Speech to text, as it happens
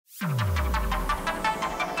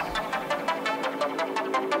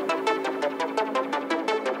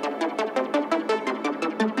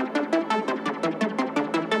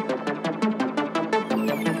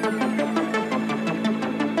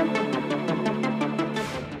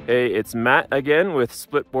Hey, it's Matt again with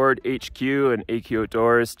Splitboard HQ and AQ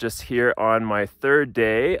Outdoors, just here on my third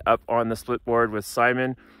day up on the Splitboard with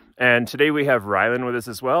Simon. And today we have Rylan with us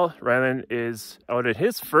as well. Rylan is out at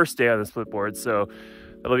his first day on the Splitboard, so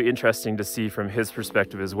it'll be interesting to see from his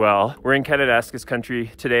perspective as well. We're in Kananaskis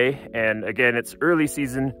country today, and again, it's early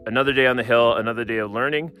season, another day on the hill, another day of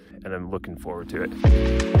learning, and I'm looking forward to it.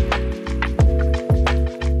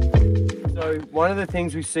 So one of the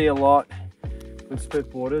things we see a lot with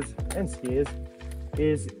splitboarders and skiers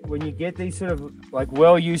is when you get these sort of like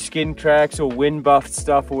well-used skin tracks or wind buffed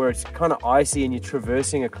stuff where it's kind of icy and you're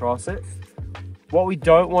traversing across it, what we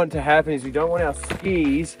don't want to happen is we don't want our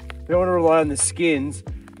skis, we don't want to rely on the skins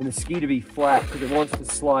and the ski to be flat because it wants to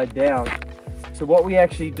slide down. So what we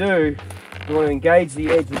actually do, we want to engage the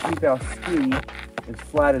edge and keep our ski as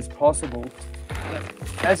flat as possible.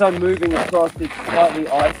 As I'm moving across this slightly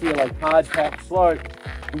icy or like hard packed slope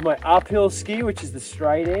with my uphill ski, which is the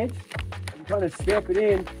straight edge, I'm kind of step it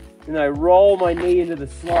in and I roll my knee into the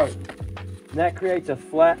slope. And that creates a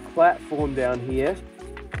flat platform down here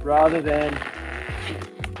rather than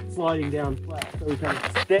sliding down flat. So we kind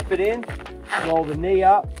of step it in, roll the knee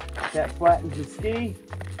up, that flattens the ski.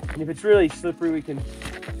 And if it's really slippery, we can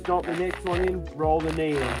stomp the next one in, roll the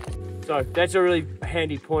knee in. So that's a really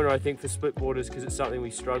handy pointer, I think, for splitboarders because it's something we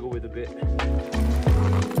struggle with a bit.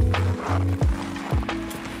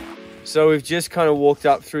 So we've just kind of walked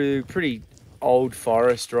up through pretty old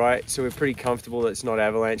forest, right? So we're pretty comfortable that it's not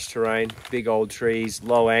avalanche terrain, big old trees,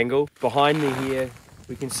 low angle. Behind me here,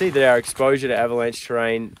 we can see that our exposure to avalanche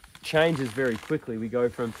terrain changes very quickly. We go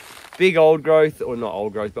from big old growth, or not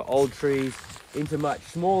old growth, but old trees into much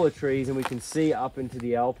smaller trees, and we can see up into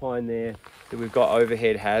the alpine there that we've got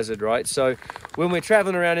overhead hazard, right? So when we're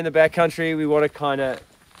traveling around in the backcountry, we want to kind of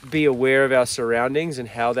be aware of our surroundings and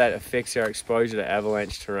how that affects our exposure to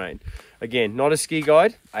avalanche terrain. Again, not a ski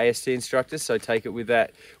guide, AST instructor, so take it with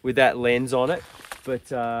that lens on it. But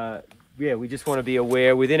yeah, we just want to be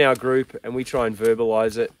aware within our group, and we try and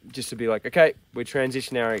verbalize it just to be like, okay, we're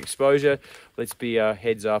transitioning our exposure, let's be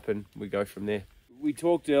heads up, and we go from there. We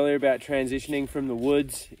talked earlier about transitioning from the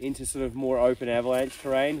woods into sort of more open avalanche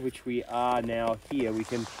terrain, which we are now here. We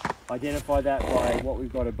can identify that by what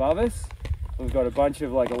we've got above us. We've got a bunch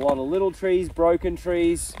of like a lot of little trees, broken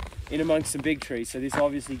trees, in amongst some big trees. So this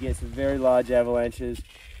obviously gets very large avalanches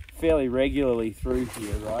fairly regularly through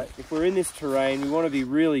here, right? If we're in this terrain, we want to be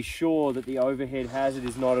really sure that the overhead hazard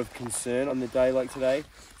is not of concern on the day like today.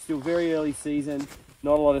 Still very early season,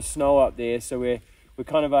 not a lot of snow up there, so we're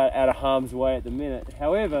kind of out of harm's way at the minute.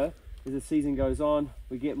 However, as the season goes on,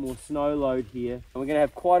 we get more snow load here, and we're going to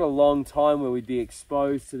have quite a long time where we'd be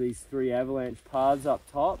exposed to these three avalanche paths up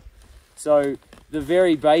top. So the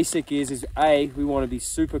very basic is A, we want to be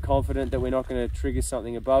super confident that we're not going to trigger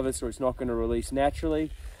something above us or it's not going to release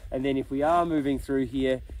naturally. And then if we are moving through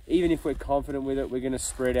here, even if we're confident with it, we're going to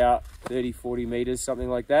spread out 30, 40 meters, something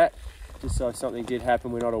like that, just so if something did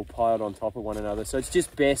happen, we're not all piled on top of one another. So it's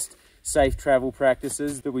just best safe travel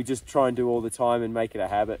practices that we just try and do all the time and make it a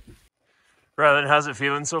habit. Rylan, how's it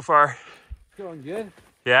feeling so far? Feeling good.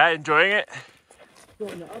 Yeah, enjoying it?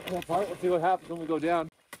 Going the uphill part, we'll see what happens when we go down.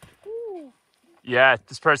 Woo. Yeah,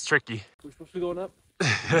 this part's tricky. We're supposed to be going up.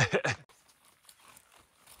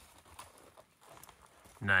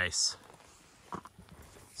 Nice.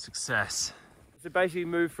 Success. So basically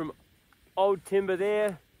moved from old timber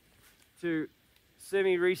there to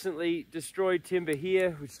semi-recently destroyed timber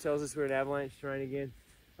here, which tells us we're in avalanche terrain again.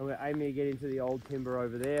 And we're aiming to get into the old timber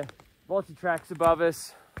over there. Lots of tracks above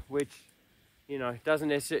us, which, you know,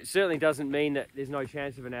 certainly doesn't mean that there's no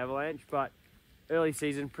chance of an avalanche, but early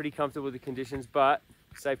season, pretty comfortable with the conditions, but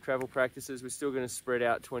safe travel practices, we're still going to spread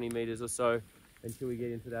out 20 meters or so until we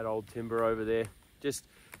get into that old timber over there. Just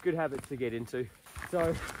good habits to get into.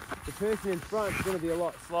 So the person in front is going to be a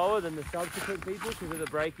lot slower than the subsequent people because of the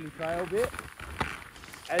breaking trail bit.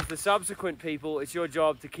 As the subsequent people, it's your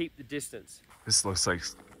job to keep the distance. This looks like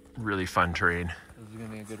really fun terrain. This is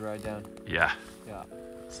gonna be a good ride down. Yeah. Yeah.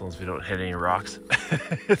 As long as we don't hit any rocks.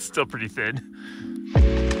 It's still pretty thin.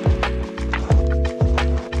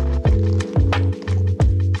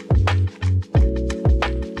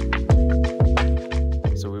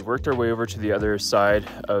 So we've worked our way over to the other side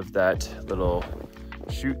of that little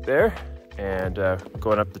chute there, and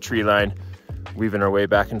going up the tree line, weaving our way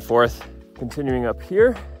back and forth. Continuing up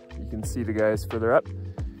here, you can see the guys further up,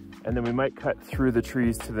 and then we might cut through the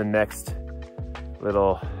trees to the next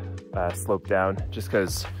little slope down, just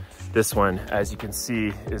because this one, as you can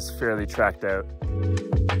see, is fairly tracked out.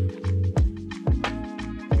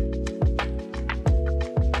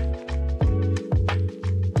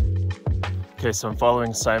 Okay, so I'm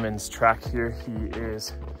following Simon's track here. He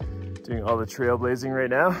is doing all the trailblazing right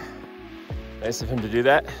now. Nice of him to do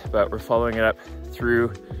that, but we're following it up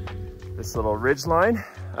through this little ridge line,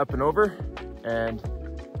 up and over, and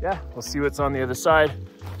yeah, we'll see what's on the other side.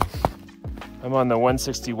 I'm on the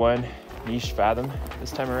 161 niche fathom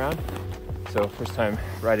this time around, so first time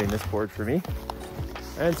riding this board for me.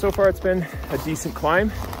 And so far it's been a decent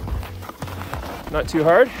climb, not too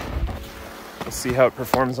hard. We'll see how it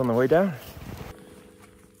performs on the way down.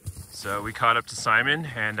 So we caught up to Simon,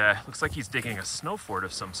 and looks like he's digging a snow fort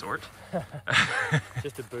of some sort.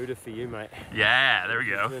 Just a booter for you, mate. Yeah, there we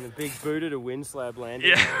go. And a big booter to wind slab landing.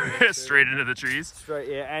 Yeah, straight into the trees. Straight,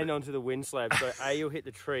 yeah, and onto the wind slab. So A, you'll hit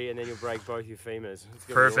the tree, and then you'll break both your femurs.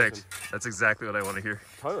 Perfect. Awesome. That's exactly what I want to hear.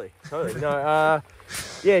 Totally. No,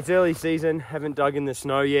 yeah, it's early season. Haven't dug in the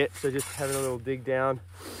snow yet, so just having a little dig down.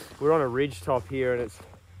 We're on a ridge top here, and it's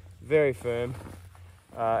very firm.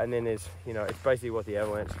 And then there's, you know, it's basically what the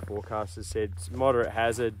avalanche forecasters said. It's moderate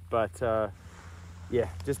hazard, but yeah,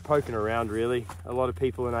 just poking around really. A lot of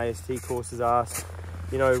people in AST courses ask,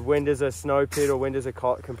 you know, when does a snow pit or when does a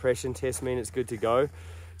compression test mean it's good to go?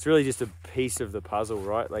 It's really just a piece of the puzzle,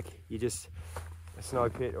 right? Like a snow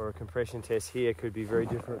pit or a compression test here could be very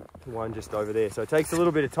different to one just over there. So it takes a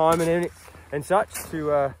little bit of time and such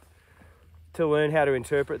to learn how to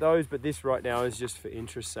interpret those. But this right now is just for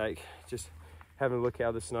interest's sake. Just having a look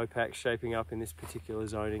how the snowpack's shaping up in this particular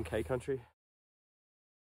zone in K country.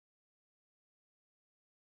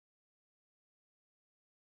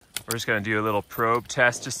 We're just gonna do a little probe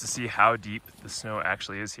test just to see how deep the snow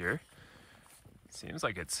actually is here. Seems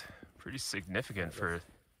like it's pretty significant for...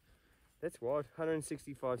 That's wide,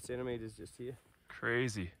 165 centimeters just here.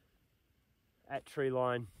 Crazy. At tree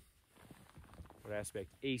line. What aspect?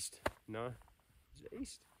 East? No. Is it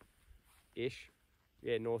east? Ish.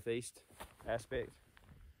 Yeah, northeast aspect.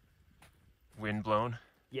 Wind blown?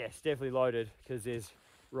 Yes, definitely loaded because there's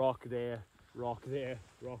rock there, rock there,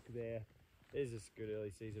 rock there. There's just good early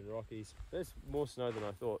season Rockies. There's more snow than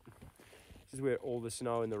I thought. This is where all the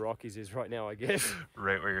snow in the Rockies is right now, I guess.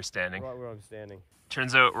 Right where you're standing. Right where I'm standing.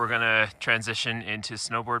 Turns out we're gonna transition into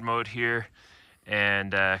snowboard mode here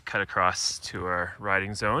and cut across to our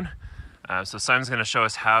riding zone. So Simon's going to show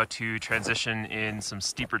us how to transition in some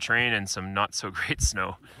steeper terrain and some not so great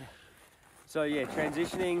snow. So yeah,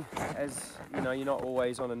 transitioning, as you know, you're not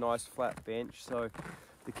always on a nice flat bench. So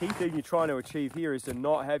the key thing you're trying to achieve here is to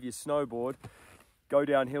not have your snowboard go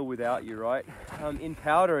downhill without you, right? In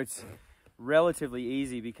powder, it's relatively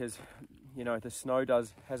easy because, you know, the snow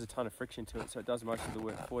has a ton of friction to it, so it does most of the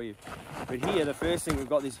work for you. But here, the first thing, we've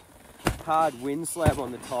got this hard wind slab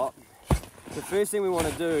on the top. The first thing we want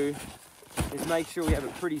to do is make sure we have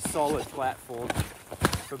a pretty solid platform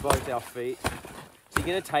for both our feet. So you're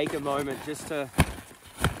going to take a moment just to,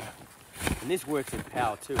 and this works in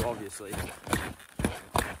power too, obviously.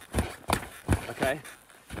 Okay,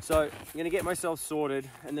 so I'm going to get myself sorted,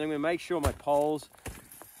 and then I'm going to make sure my poles,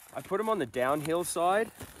 I put them on the downhill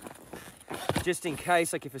side, just in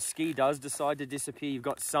case, like if a ski does decide to disappear, you've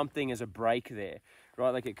got something as a brake there,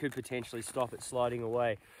 right? Like it could potentially stop it sliding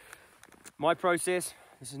away. My process,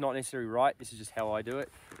 this is not necessarily right, this is just how I do it.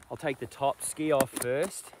 I'll take the top ski off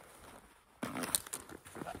first.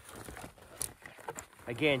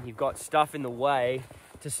 Again, you've got stuff in the way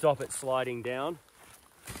to stop it sliding down.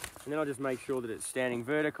 And then I'll just make sure that it's standing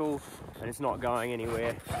vertical and it's not going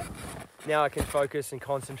anywhere. Now I can focus and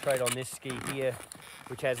concentrate on this ski here,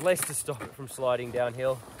 which has less to stop it from sliding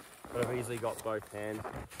downhill, but I've easily got both hands.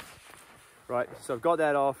 Right, so I've got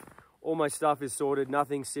that off. All my stuff is sorted,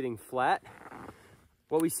 nothing's sitting flat.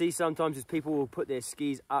 What we see sometimes is people will put their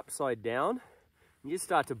skis upside down. You just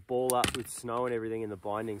start to ball up with snow and everything in the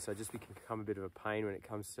binding, so it just become a bit of a pain when it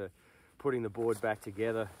comes to putting the board back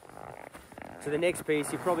together. So the next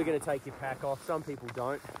piece, you're probably going to take your pack off. Some people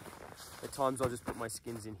don't. At times I'll just put my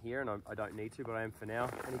skins in here, and I don't need to, but I am for now.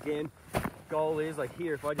 And again, goal is, like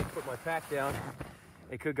here, if I just put my pack down,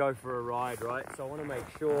 it could go for a ride, right? So I want to make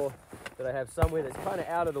sure that I have somewhere that's kind of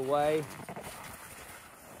out of the way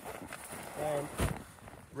and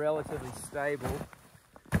relatively stable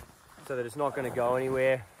so that it's not going to go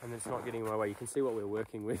anywhere and it's not getting in my way. You can see what we're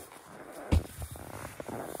working with.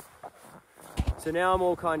 So now I'm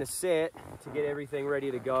all kind of set to get everything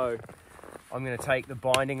ready to go. I'm going to take the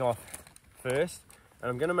binding off first, and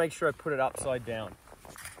I'm going to make sure I put it upside down.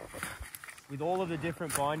 With all of the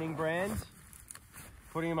different binding brands,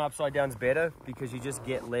 putting them upside down is better because you just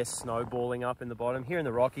get less snowballing up in the bottom. Here in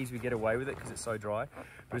the Rockies, we get away with it because it's so dry,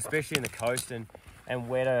 but especially in the coast and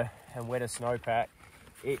wetter snowpack,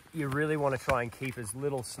 you really want to try and keep as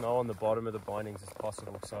little snow on the bottom of the bindings as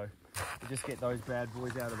possible. So We'll just get those bad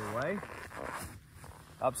boys out of the way.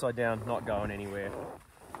 Upside down, not going anywhere.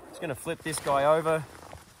 Just gonna flip this guy over.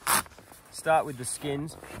 Start with the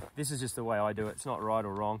skins. This is just the way I do it. It's not right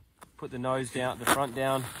or wrong. Put the nose down, the front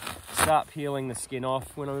down. Start peeling the skin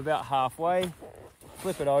off. When I'm about halfway,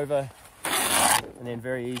 flip it over, and then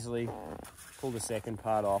very easily pull the second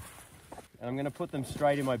part off. And I'm gonna put them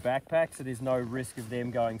straight in my backpack so there's no risk of them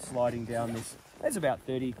going sliding down this. It's about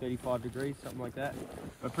 30, 35 degrees, something like that,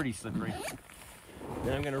 but pretty slippery.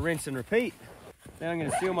 Then I'm gonna rinse and repeat. Then I'm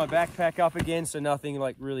gonna seal my backpack up again so nothing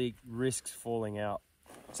like really risks falling out.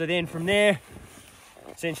 So then from there,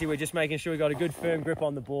 essentially we're just making sure we got a good firm grip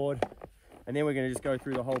on the board, and then we're gonna just go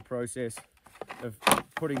through the whole process of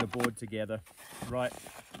putting the board together, right?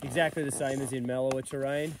 Exactly the same as in mellower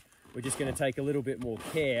terrain. We're just gonna take a little bit more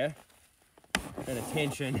care and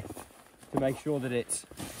attention to make sure that it's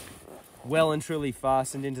well and truly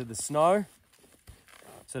fastened into the snow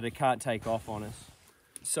so that it can't take off on us.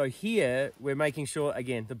 So here we're making sure,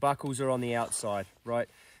 again, the buckles are on the outside, right?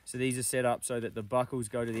 So these are set up so that the buckles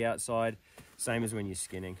go to the outside, same as when you're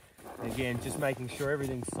skinning. Again, just making sure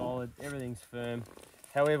everything's solid, everything's firm,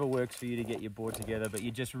 however works for you to get your board together. But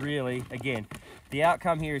you just really, again, the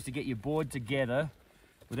outcome here is to get your board together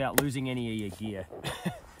without losing any of your gear.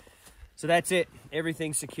 So that's it.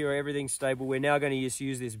 Everything's secure, everything's stable. We're now going to just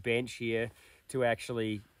use this bench here to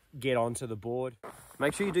actually get onto the board.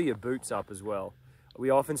 Make sure you do your boots up as well.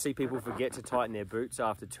 We often see people forget to tighten their boots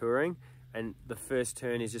after touring, and the first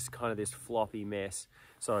turn is just kind of this floppy mess.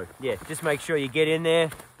 So yeah, just make sure you get in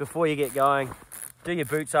there before you get going. Do your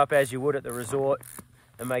boots up as you would at the resort,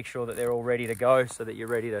 and make sure that they're all ready to go so that you're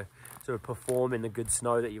ready to sort of perform in the good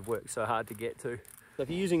snow that you've worked so hard to get to. So if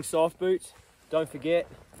you're using soft boots, don't forget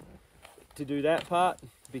to do that part,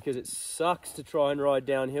 because it sucks to try and ride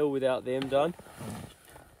downhill without them done.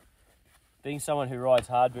 Being someone who rides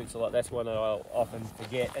hard boots a lot, that's one that I'll often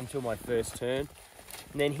forget until my first turn.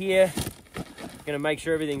 And then here, I'm gonna make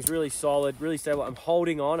sure everything's really solid, really stable. I'm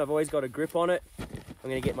holding on, I've always got a grip on it. I'm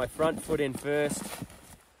gonna get my front foot in first.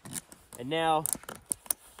 And now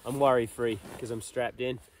I'm worry free because I'm strapped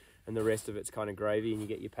in, and the rest of it's kind of gravy, and you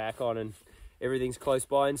get your pack on and everything's close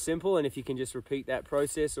by and simple. And if you can just repeat that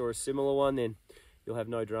process or a similar one, then you'll have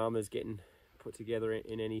no dramas getting put together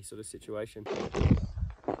in any sort of situation.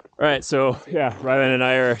 All right, so yeah, Rylan and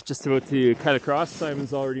I are just about to cut across.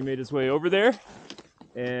 Simon's already made his way over there,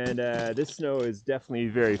 and this snow is definitely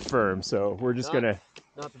very firm, so we're just not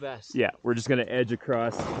the best. Yeah, we're just gonna edge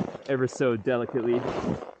across ever so delicately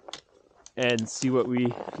and see what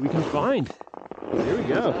we can find. Here we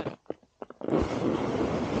go.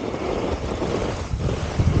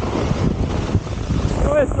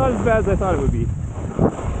 Oh, it's not as bad as I thought it would be.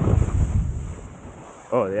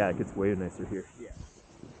 Oh yeah, it gets way nicer here. Yeah.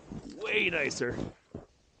 Way nicer.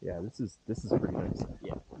 Yeah, this is pretty nice.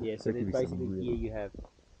 Yeah. So there's basically here you have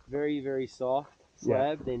very, very soft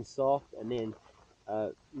slab, then soft, and then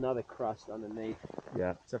another crust underneath.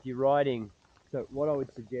 Yeah. So if you're riding, so what I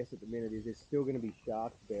would suggest at the minute is there's still going to be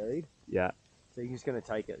shafts buried. Yeah. So you're just going to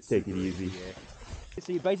take it easy. Yeah.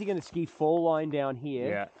 So you're basically going to ski fall line down here,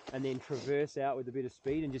 yeah, and then traverse out with a bit of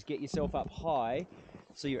speed and just get yourself up high,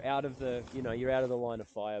 so you're out of the, you're out of the line of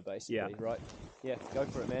fire basically, right? Yeah, go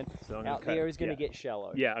for it, man. So out there is going to get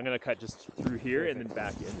shallow. Yeah, I'm going to cut just through here. Perfect. And then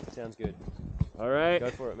back in. Sounds good. All right. Go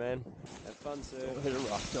for it, man. Have fun, sir. Don't hit a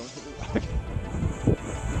rock. Don't hit a rock.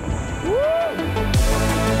 Woo!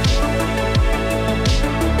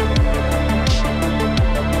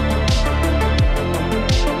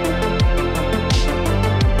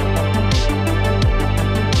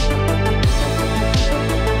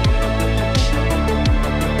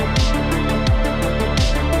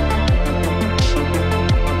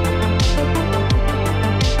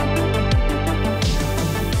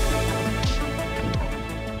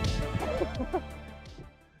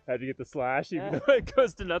 How'd you get the slash, even though it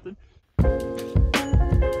goes to nothing?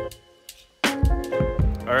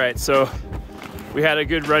 All right, so we had a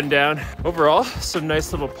good rundown. Overall, some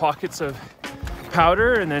nice little pockets of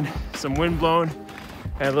powder, and then some wind blown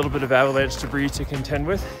and a little bit of avalanche debris to contend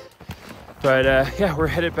with. But yeah, we're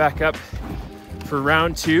headed back up for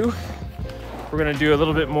round 2. We're gonna do a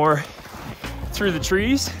little bit more through the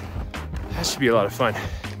trees. That should be a lot of fun.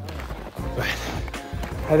 But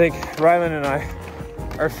I think Rylan and I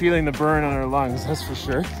are feeling the burn on our lungs, that's for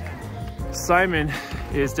sure. Simon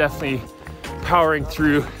is definitely powering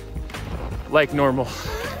through like normal.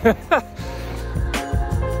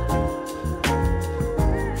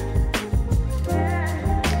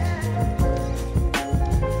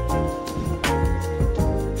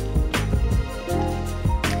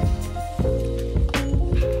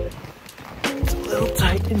 It's a little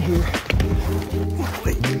tight in here.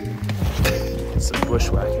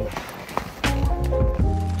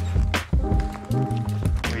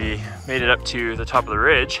 made it up to the top of the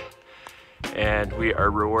ridge, and we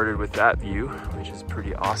are rewarded with that view, which is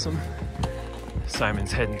pretty awesome.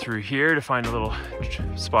 Simon's heading through here to find a little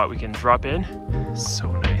spot we can drop in.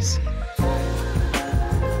 So nice.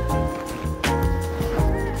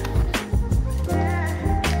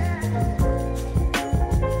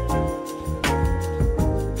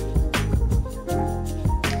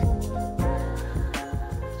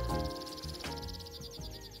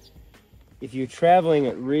 If you're traveling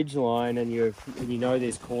at ridgeline and you know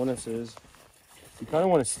there's cornices, you kind of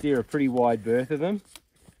want to steer a pretty wide berth of them.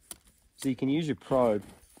 So you can use your probe.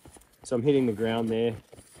 So I'm hitting the ground there.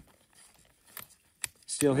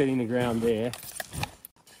 Still hitting the ground there.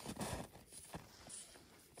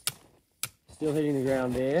 Still hitting the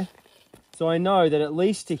ground there. So I know that at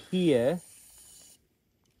least to here,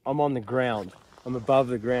 I'm on the ground. I'm above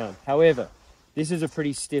the ground. However, this is a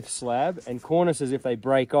pretty stiff slab, and cornices, if they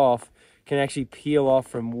break off, can actually peel off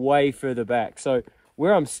from way further back. So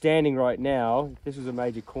where I'm standing right now, if this was a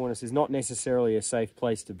major cornice, is not necessarily a safe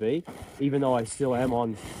place to be, even though I still am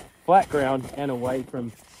on flat ground and away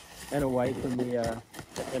from the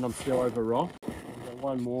and I'm still over rock. I've got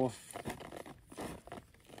one more,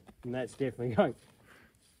 and that's definitely going.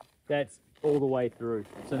 That's all the way through.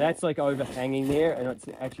 So that's like overhanging there, and it's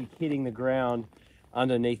actually hitting the ground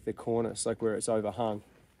underneath the cornice, like where it's overhung.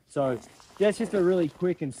 So that's just a really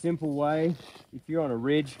quick and simple way. If you're on a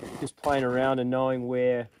ridge, just playing around and knowing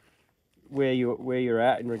where you're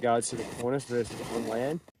at in regards to the cornice versus on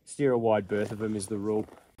land. Steer a wide berth of them is the rule.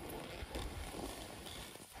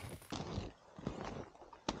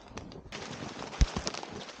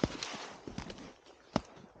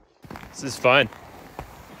 This is fun.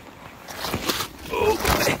 Oh,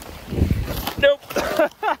 nope.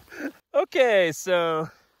 Okay, so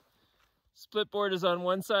Splitboard is on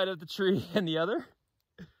one side of the tree and the other.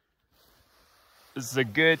 This is a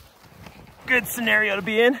good scenario to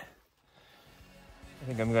be in. I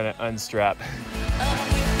think I'm gonna unstrap.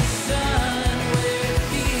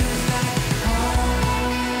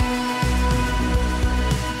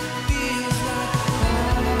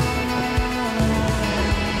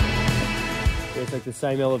 It's like the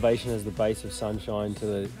same elevation as the base of Sunshine to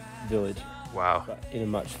the village. Wow. But in a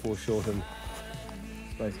much foreshortened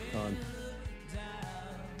space of time.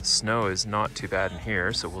 The snow is not too bad in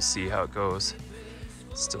here, so we'll see how it goes.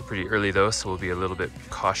 It's still pretty early though, so we'll be a little bit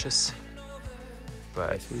cautious.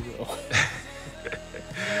 But yes, we will.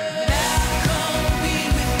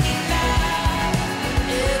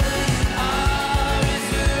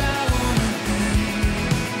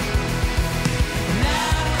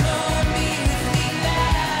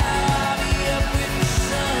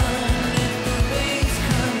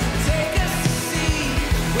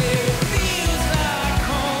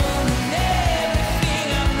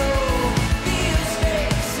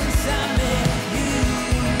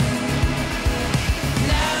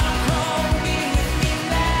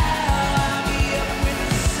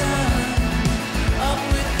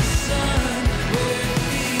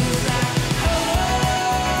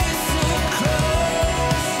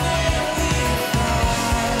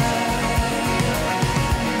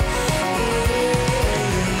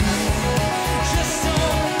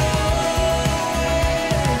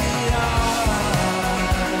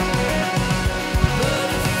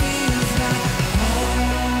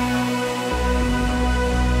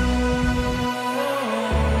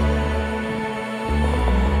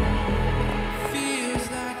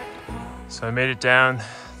 So I made it down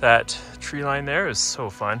that tree line there. It was so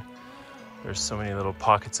fun. There's so many little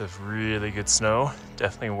pockets of really good snow.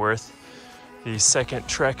 Definitely worth the second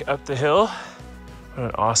trek up the hill. What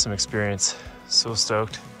an awesome experience. So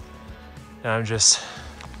stoked. Now I'm just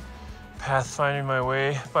pathfinding my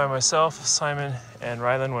way by myself. Simon and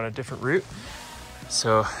Rylan went a different route.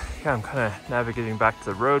 So yeah, I'm kind of navigating back to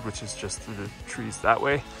the road, which is just through the trees that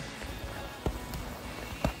way.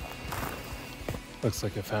 Looks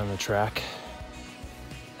like I found the track.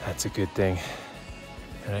 That's a good thing.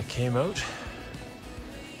 And I came out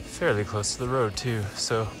fairly close to the road too,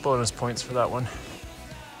 so bonus points for that one.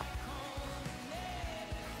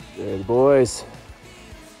 There the boys.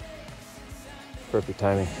 Perfect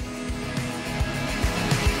timing.